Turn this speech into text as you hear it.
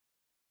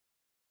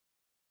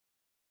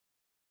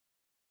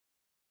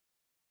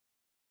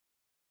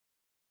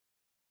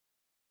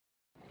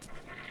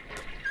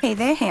Hey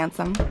there,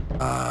 handsome.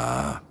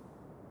 Hi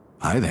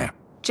there.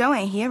 Joe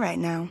ain't here right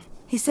now.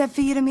 He said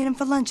for you to meet him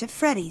for lunch at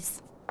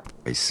Freddy's.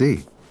 I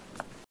see.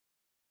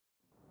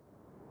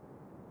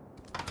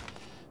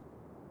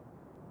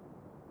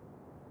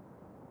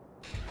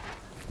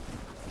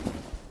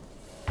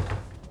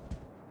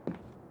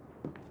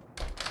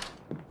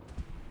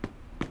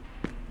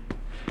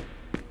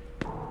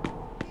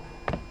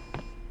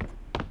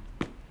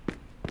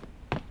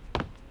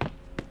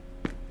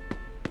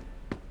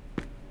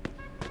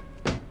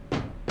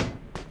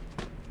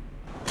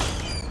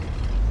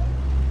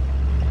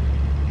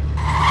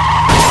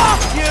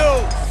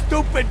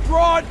 Stupid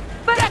broad!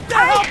 Get the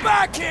hell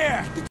back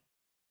here!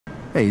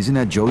 Hey, isn't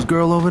that Joe's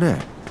girl over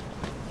there?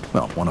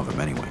 Well, one of them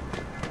anyway.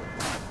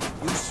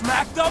 You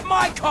smacked up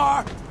my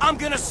car, I'm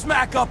gonna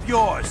smack up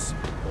yours.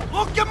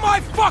 Look at my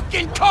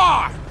fucking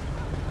car!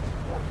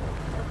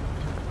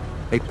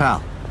 Hey,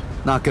 pal,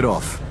 knock it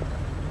off.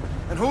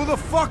 And who the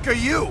fuck are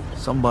you?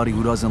 Somebody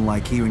who doesn't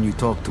like hearing you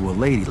talk to a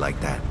lady like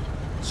that.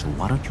 So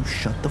why don't you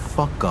shut the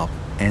fuck up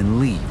and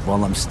leave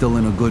while I'm still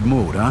in a good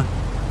mood, huh?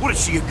 What,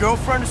 is she your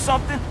girlfriend or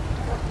something?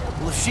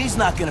 Well, if she's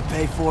not gonna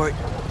pay for it,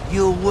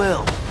 you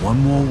will.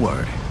 One more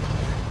word,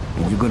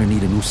 and you're gonna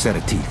need a new set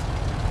of teeth.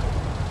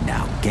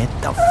 Now get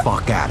the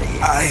fuck out of here.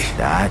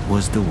 That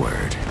was the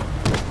word.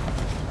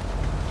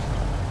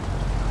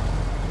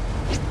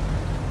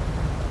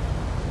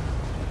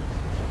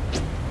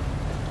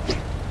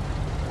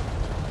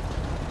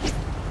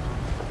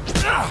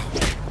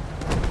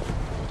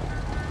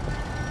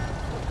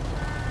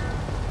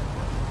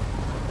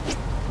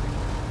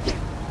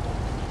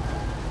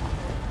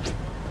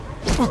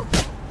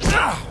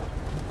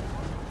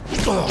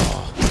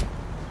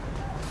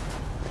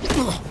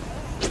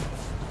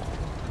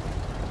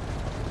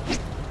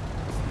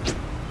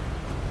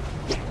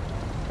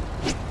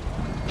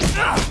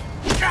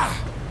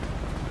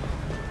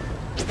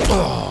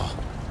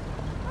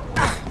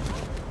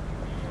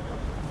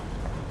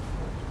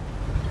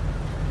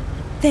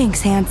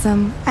 Thanks,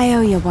 handsome. I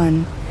owe you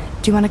one.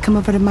 Do you want to come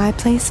over to my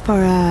place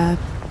for a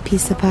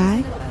piece of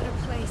pie?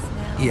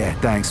 Yeah,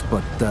 thanks,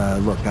 but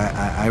look,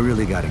 I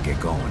really gotta get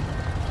going.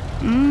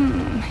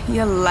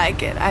 You'll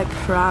like it, I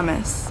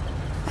promise.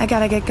 I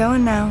gotta get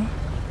going now.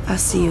 I'll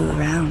see you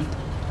around.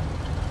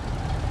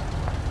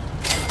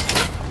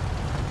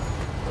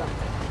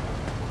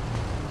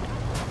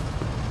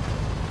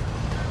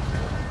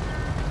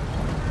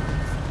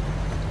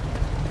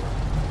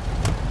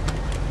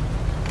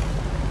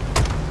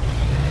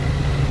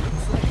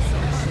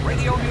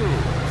 Radio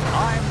News.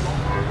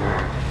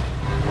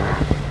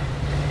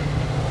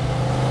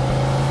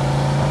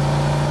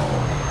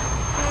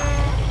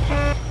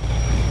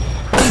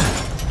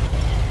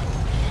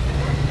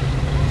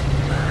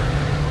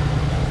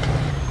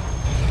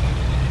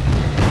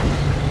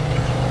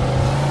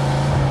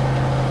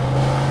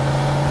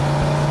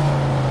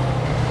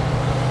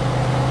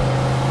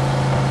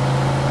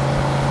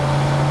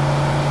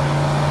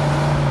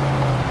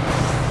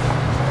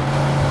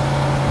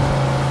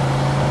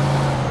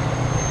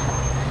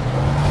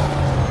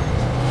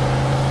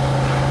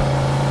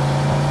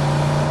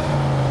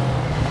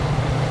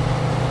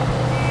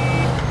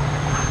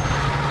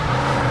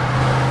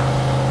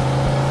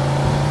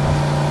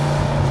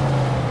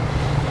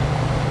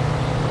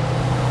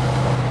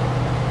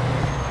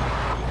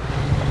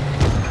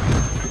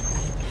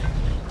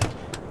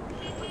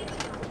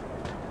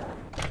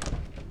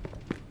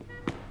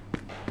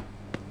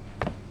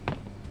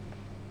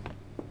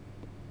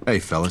 Hey,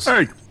 fellas.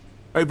 Hey!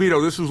 Hey,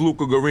 Vito, this is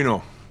Luca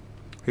Garino.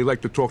 He'd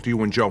like to talk to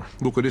you and Joe.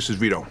 Luca, this is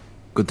Vito.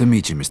 Good to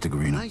meet you, Mr.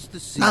 Garino. Nice to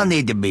see you. No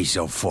need to be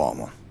so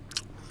formal.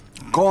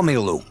 Call me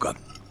Luca.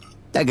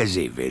 Take a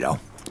seat, Vito.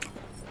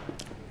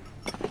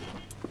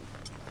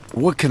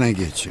 What can I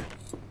get you?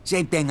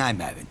 Same thing I'm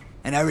having.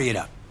 And hurry it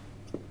up.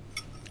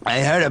 I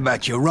heard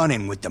about you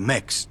running with the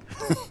mix.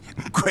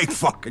 Great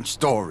fucking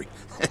story.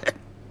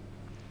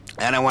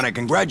 And I want to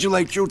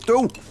congratulate you,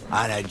 too,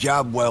 on a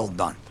job well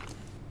done.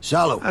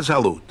 Salute.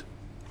 Salute.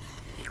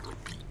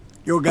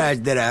 You guys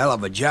did a hell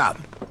of a job.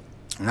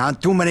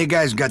 Not too many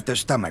guys got the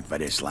stomach for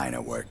this line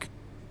of work.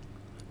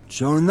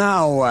 So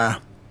now,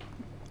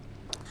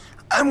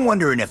 I'm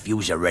wondering if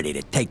yous are ready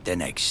to take the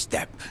next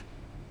step.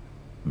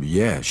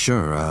 Yeah,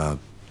 sure.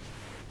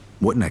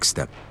 What next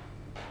step?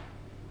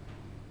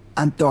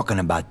 I'm talking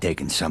about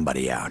taking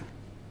somebody out.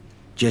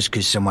 Just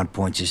 'cause someone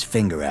points his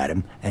finger at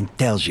him and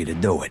tells you to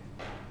do it.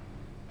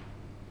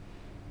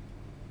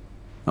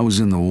 I was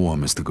in the war,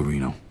 Mr.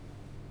 Garino.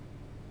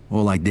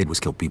 All I did was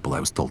kill people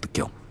I was told to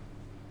kill.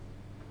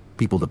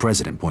 People the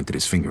president pointed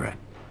his finger at.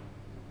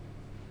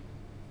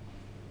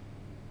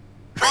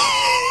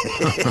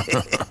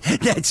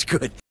 That's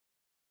good.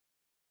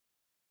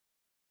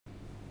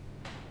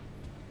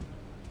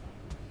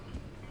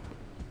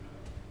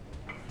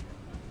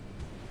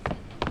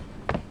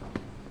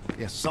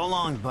 Yeah, so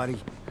long, buddy.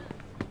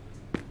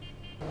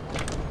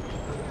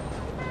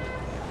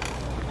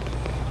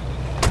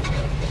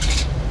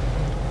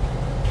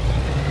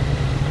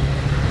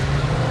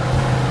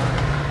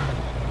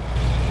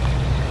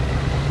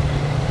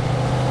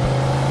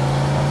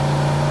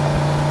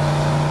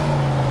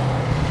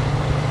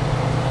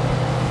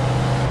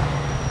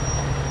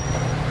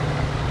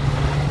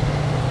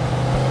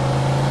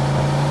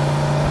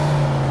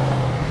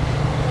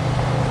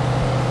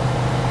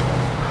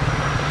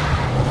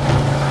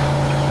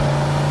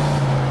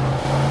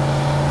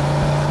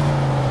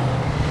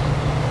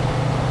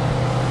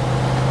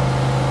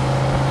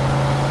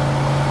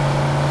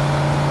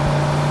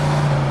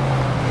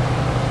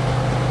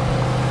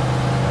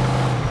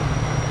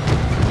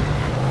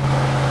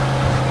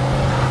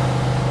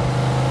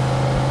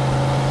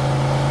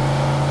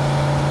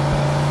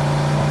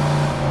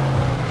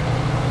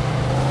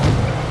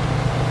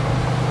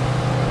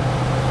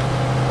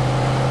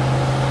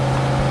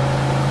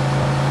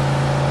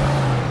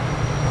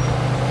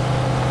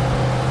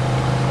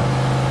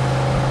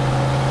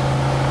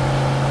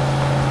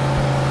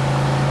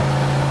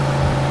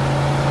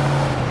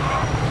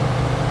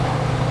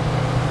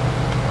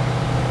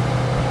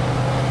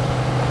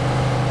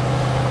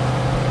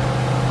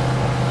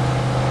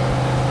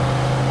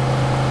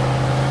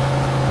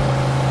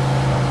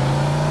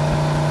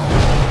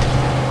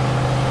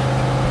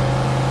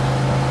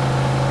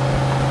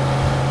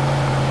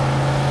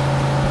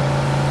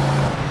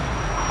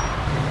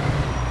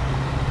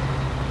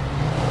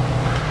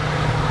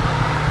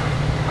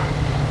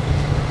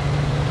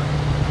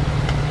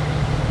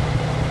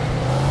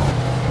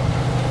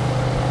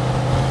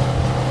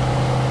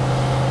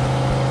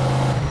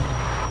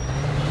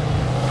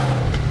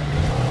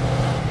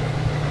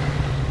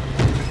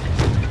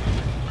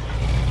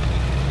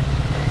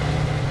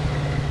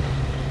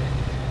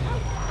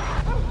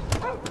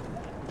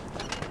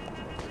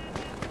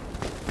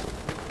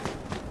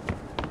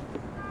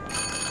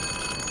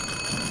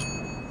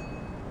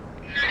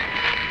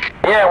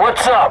 Yeah,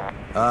 what's up?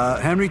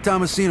 Henry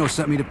Tomasino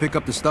sent me to pick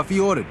up the stuff he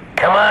ordered.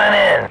 Come on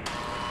in.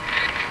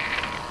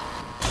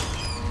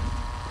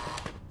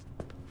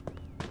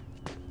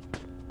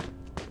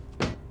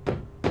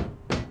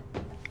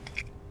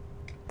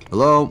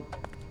 Hello?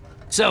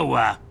 So,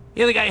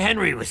 you're the guy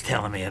Henry was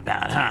telling me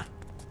about, huh?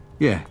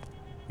 Yeah.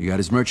 You got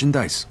his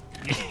merchandise?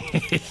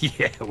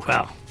 Yeah,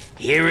 well,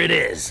 here it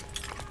is.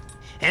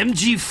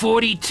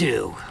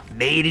 MG42,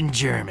 made in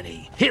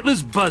Germany.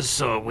 Hitler's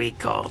Buzzsaw, we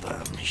call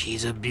them.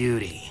 She's a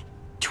beauty.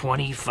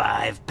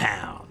 25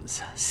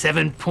 pounds,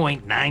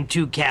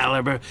 7.92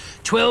 caliber,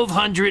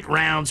 1,200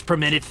 rounds per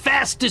minute,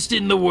 fastest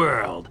in the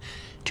world.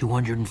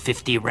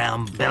 250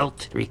 round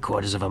belt,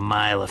 3/4 of a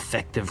mile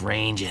effective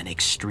range, and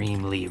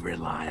extremely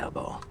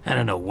reliable. I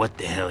don't know what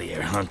the hell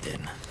you're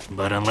hunting,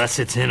 but unless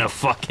it's in a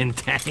fucking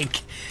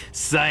tank,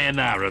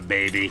 sayonara,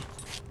 baby.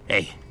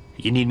 Hey,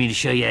 you need me to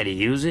show you how to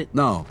use it?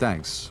 No,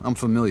 thanks. I'm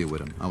familiar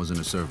with him. I was in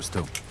the service,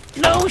 too.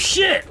 No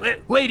shit!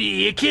 Wait,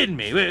 you're kidding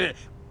me.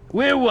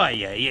 Where were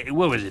you?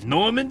 What was it,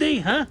 Normandy,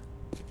 huh?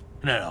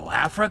 No,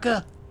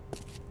 Africa?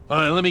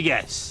 Let me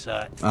guess.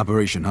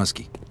 Operation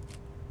Husky.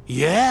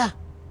 Yeah?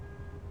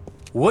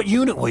 What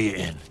unit were you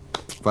in?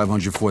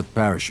 504th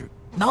Parachute.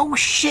 No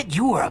shit,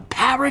 you were a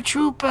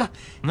paratrooper?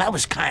 That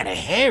was kinda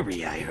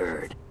hairy, I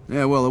heard.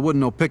 Yeah, well, it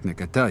wasn't no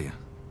picnic, I tell you.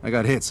 I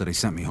got hit, so they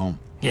sent me home.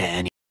 Yeah,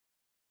 and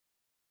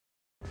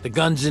the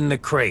gun's in the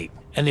crate,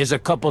 and there's a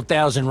couple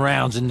thousand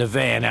rounds in the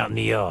van out in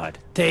the yard.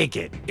 Take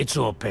it. It's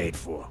all paid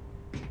for.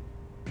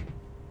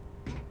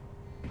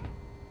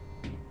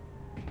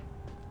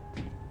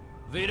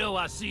 Vito,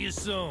 I'll see you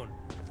soon.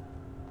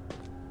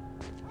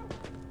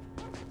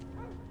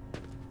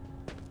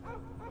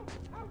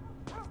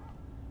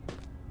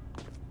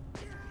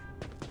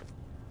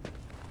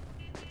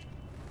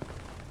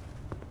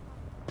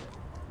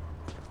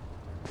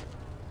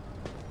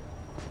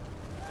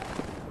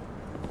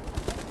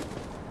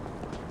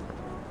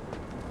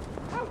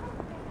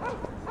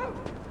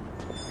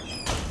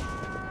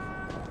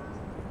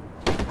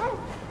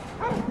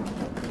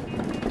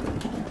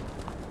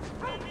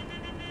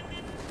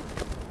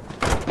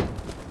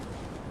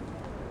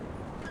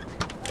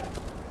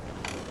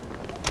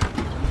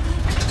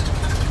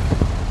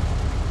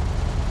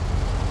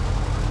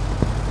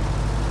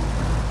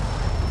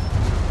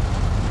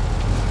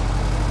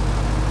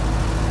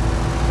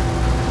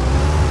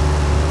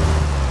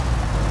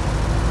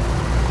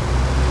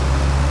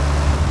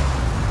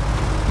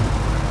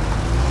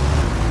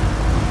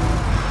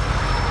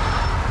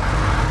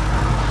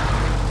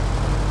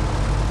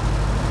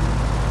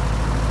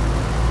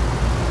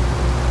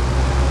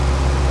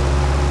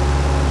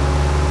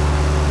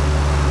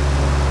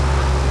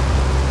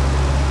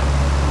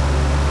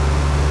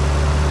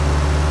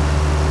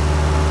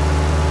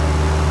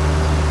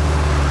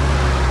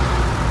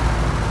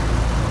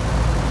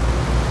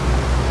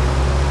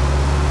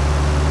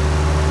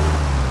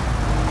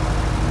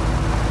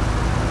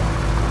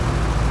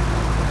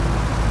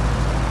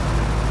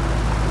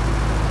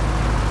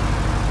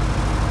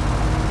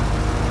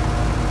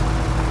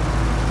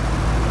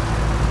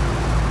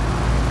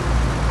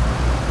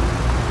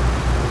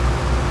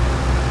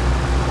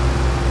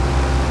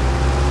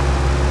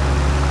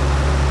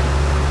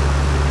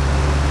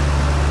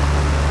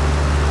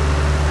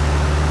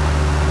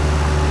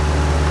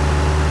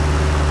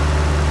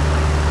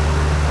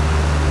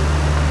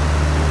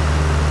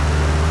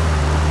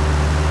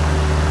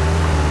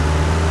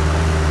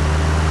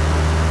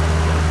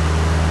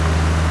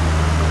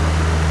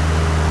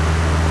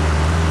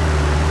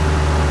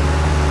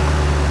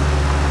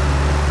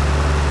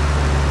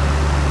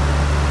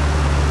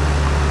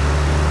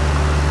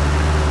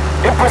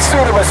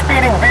 Pursuit of a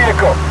speeding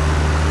vehicle.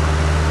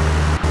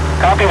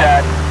 Copy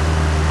that.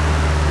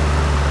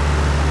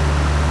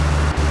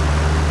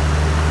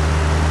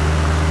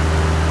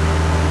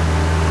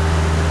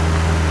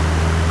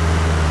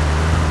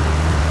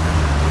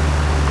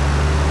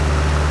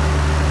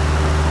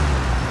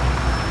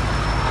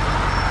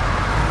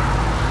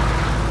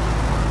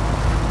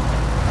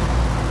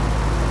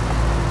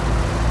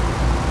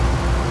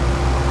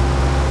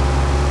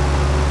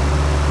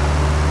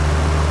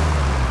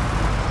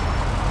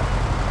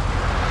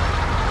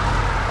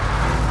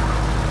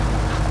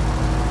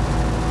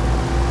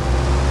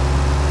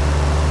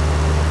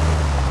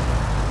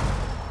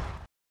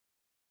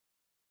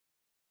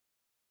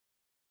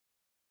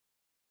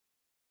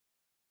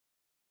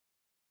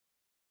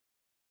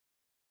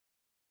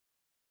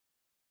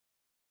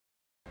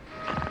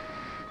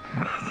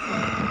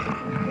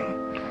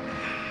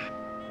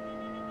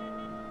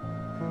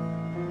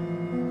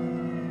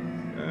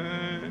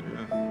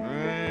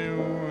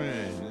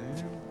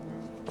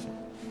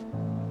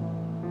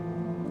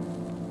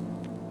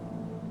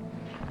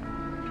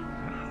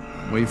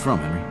 Where you from,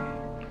 Henry?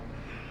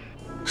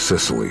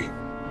 Sicily.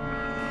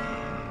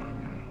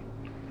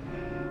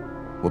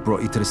 What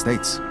brought you to the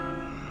States?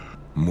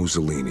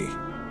 Mussolini.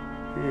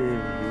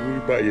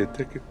 You buy your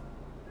ticket?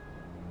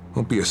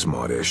 Don't be a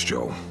smartass,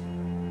 Joe.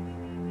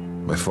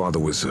 My father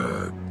was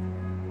a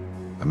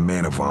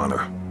man of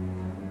honor.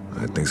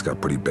 Things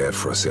got pretty bad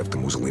for us after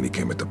Mussolini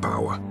came into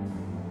power.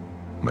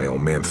 My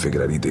old man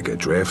figured I'd either get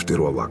drafted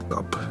or locked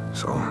up,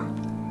 so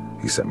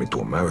he sent me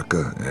to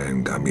America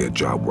and got me a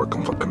job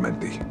working for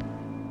Pimenti.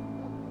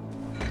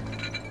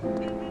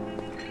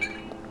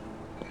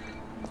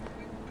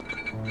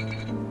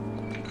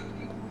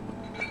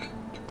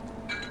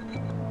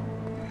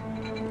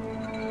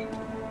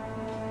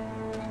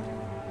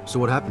 So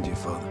what happened to your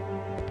father?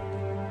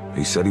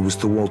 He said he was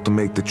too old to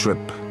make the trip.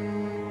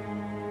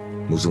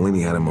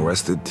 Mussolini had him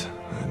arrested,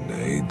 and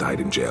he died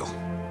in jail.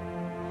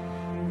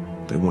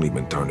 They won't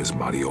even turn his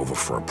body over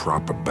for a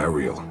proper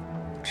burial.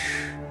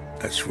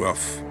 That's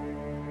rough.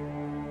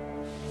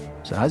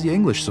 So how's your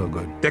English so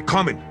good? They're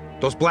coming!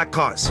 Those black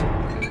cars!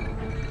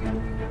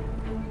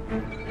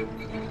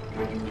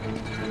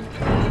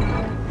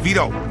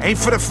 Vito, aim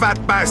for the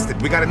fat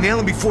bastard. We gotta nail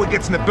him before he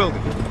gets in the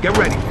building. Get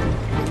ready.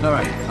 All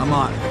right, I'm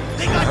on.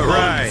 They got guns.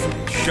 Right,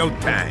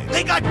 showtime.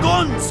 They got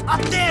guns!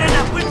 Up there in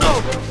that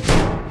window!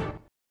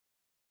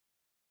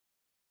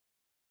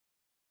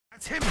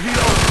 That's him,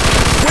 Vito!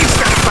 Waste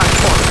that fat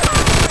car!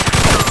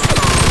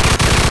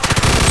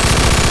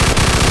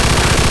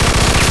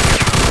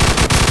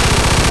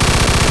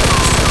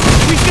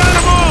 We got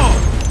them all!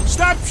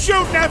 Stop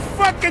shooting that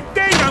fucking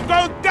thing! I'm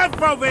going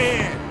deaf over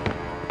here!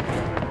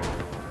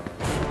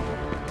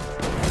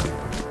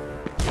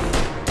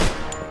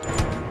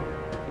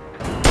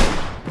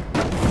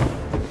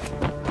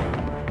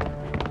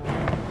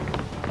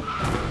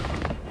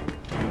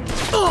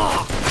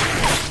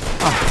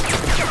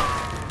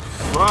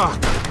 Fuck!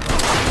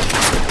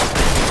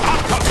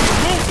 I'll cut you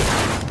moving!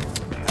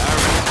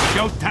 Alright,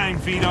 showtime,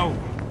 Vito.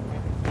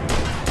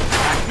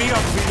 Back me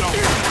up, Vito.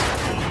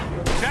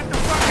 Is that the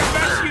fucking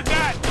best you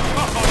got?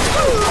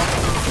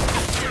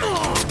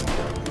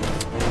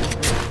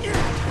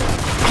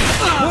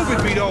 Move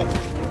it, Vito!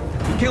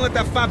 You can't let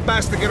that fat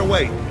bastard get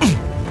away.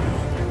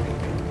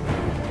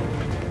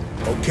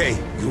 Okay,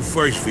 you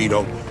first,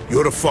 Vito.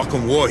 You're the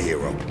fucking war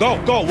hero. Go,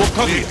 we'll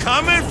cover you. We're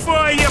coming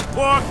for you,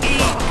 Porky!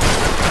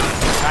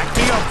 Back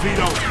me up,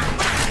 Vito.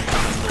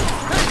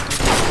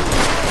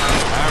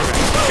 Alright,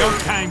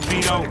 showtime,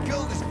 Vito.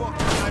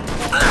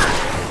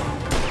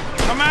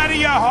 Come out of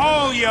your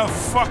hole, you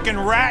fucking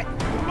rat.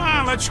 Come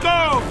on, let's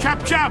go.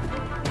 Chop, chop.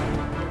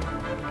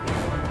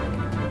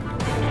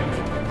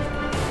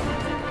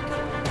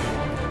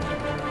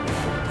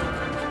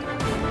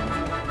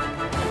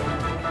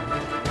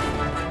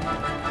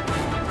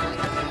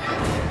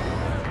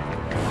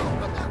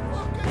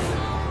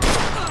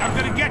 I'm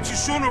gonna get you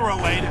sooner or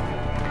later.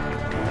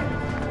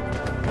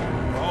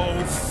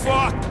 Oh,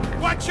 fuck!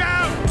 Watch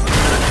out!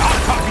 I'll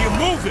cover you,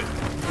 move it!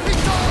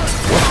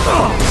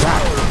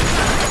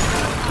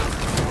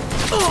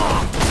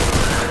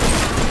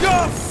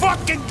 You're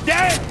fucking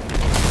dead!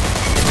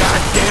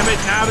 God damn it,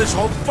 now this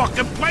whole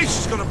fucking place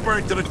is gonna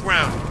burn to the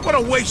ground. What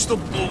a waste of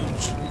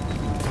booze.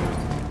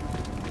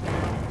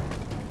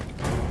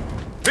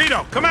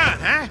 Vito, come on,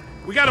 huh?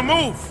 We gotta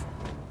move.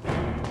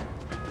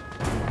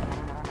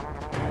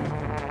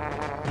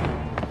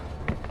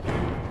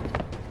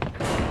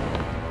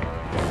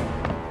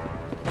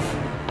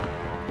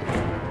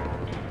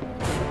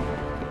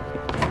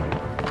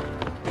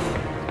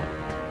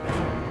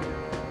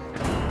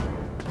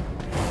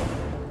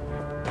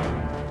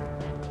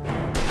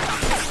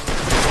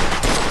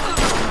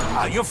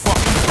 You're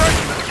fucking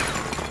burning!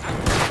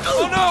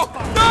 Oh no!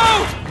 No!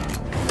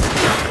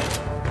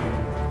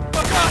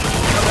 Oh god!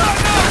 Oh no!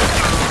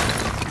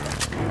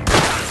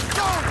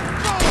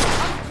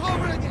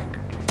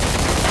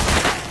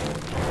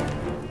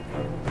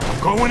 I'm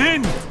going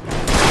in!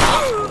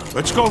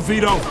 Let's go,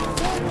 Vito!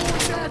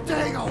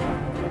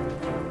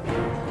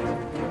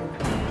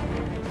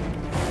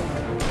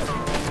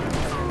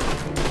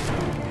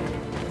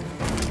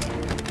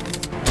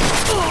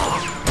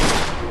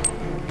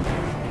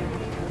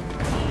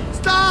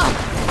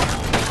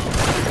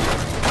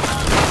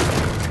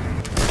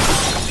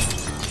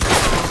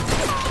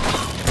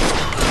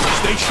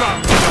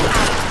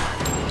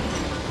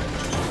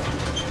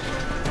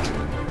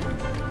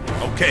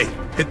 Okay,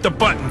 hit the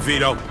button,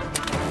 Vito.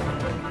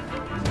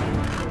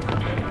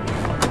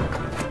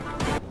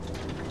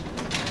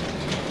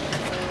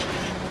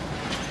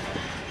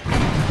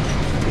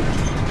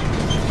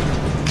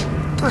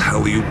 What the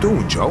hell are you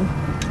doing, Joe?